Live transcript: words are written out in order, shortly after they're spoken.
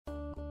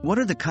What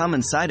are the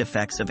common side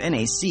effects of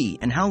NAC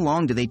and how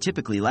long do they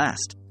typically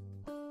last?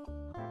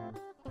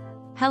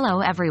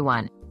 Hello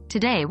everyone.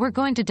 Today we're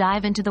going to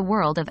dive into the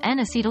world of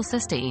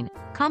N-Acetylcysteine,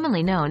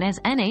 commonly known as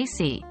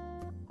NAC.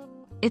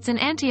 It's an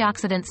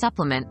antioxidant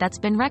supplement that's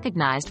been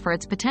recognized for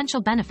its potential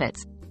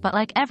benefits, but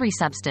like every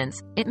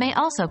substance, it may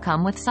also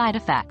come with side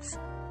effects.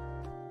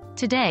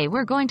 Today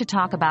we're going to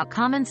talk about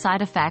common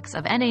side effects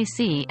of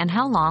NAC and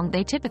how long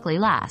they typically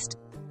last.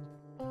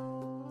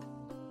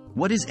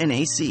 What is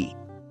NAC?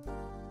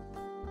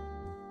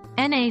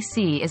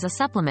 NAC is a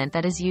supplement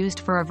that is used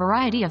for a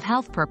variety of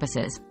health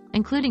purposes,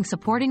 including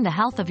supporting the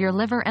health of your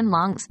liver and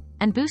lungs,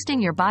 and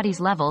boosting your body's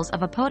levels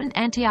of a potent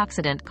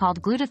antioxidant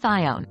called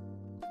glutathione.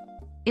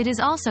 It is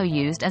also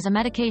used as a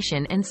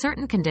medication in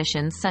certain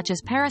conditions such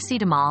as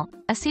paracetamol,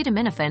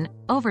 acetaminophen,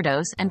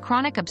 overdose, and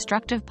chronic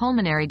obstructive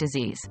pulmonary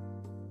disease.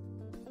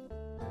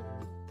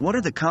 What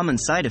are the common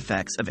side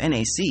effects of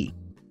NAC?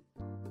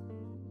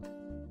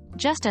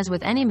 Just as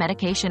with any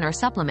medication or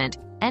supplement,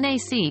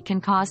 NAC can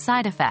cause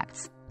side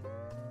effects.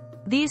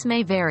 These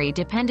may vary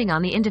depending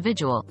on the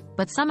individual,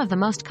 but some of the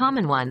most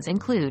common ones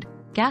include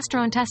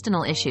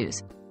gastrointestinal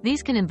issues.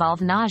 These can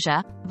involve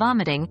nausea,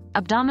 vomiting,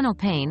 abdominal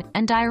pain,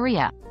 and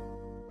diarrhea.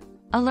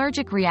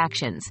 Allergic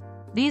reactions.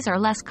 These are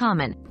less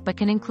common, but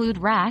can include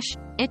rash,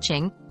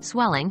 itching,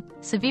 swelling,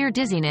 severe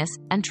dizziness,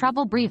 and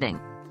trouble breathing.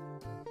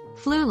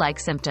 Flu-like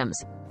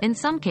symptoms. In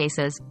some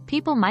cases,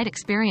 people might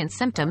experience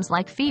symptoms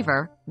like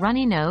fever,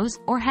 runny nose,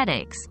 or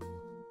headaches.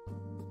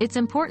 It's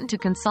important to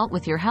consult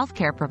with your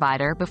healthcare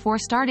provider before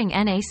starting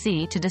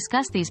NAC to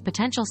discuss these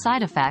potential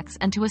side effects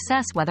and to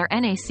assess whether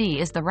NAC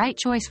is the right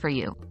choice for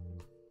you.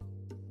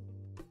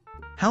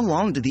 How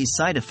long do these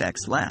side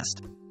effects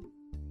last?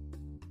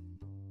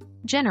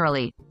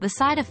 Generally, the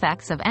side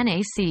effects of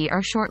NAC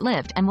are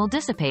short-lived and will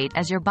dissipate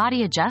as your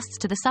body adjusts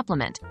to the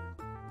supplement.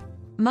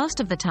 Most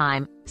of the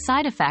time,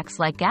 side effects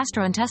like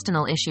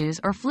gastrointestinal issues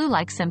or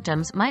flu-like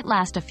symptoms might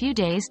last a few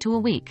days to a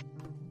week.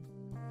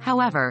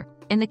 However,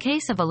 in the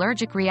case of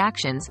allergic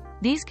reactions,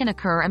 these can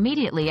occur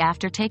immediately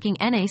after taking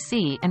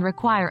NAC and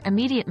require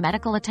immediate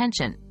medical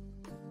attention.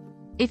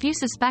 If you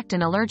suspect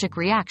an allergic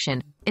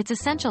reaction, it's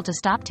essential to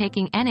stop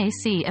taking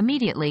NAC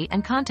immediately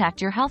and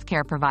contact your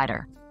healthcare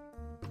provider.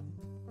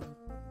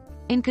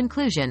 In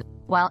conclusion,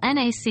 while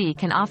NAC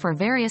can offer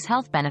various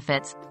health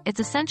benefits,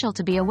 it's essential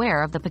to be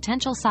aware of the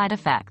potential side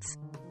effects.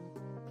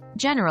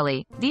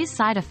 Generally, these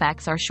side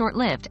effects are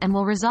short-lived and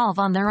will resolve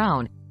on their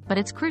own, but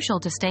it's crucial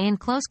to stay in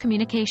close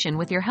communication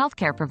with your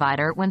healthcare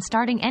provider when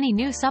starting any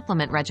new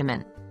supplement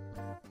regimen.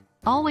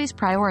 Always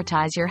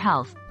prioritize your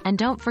health, and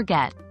don't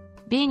forget,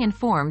 being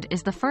informed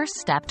is the first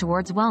step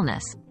towards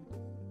wellness.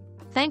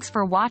 Thanks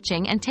for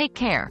watching and take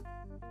care.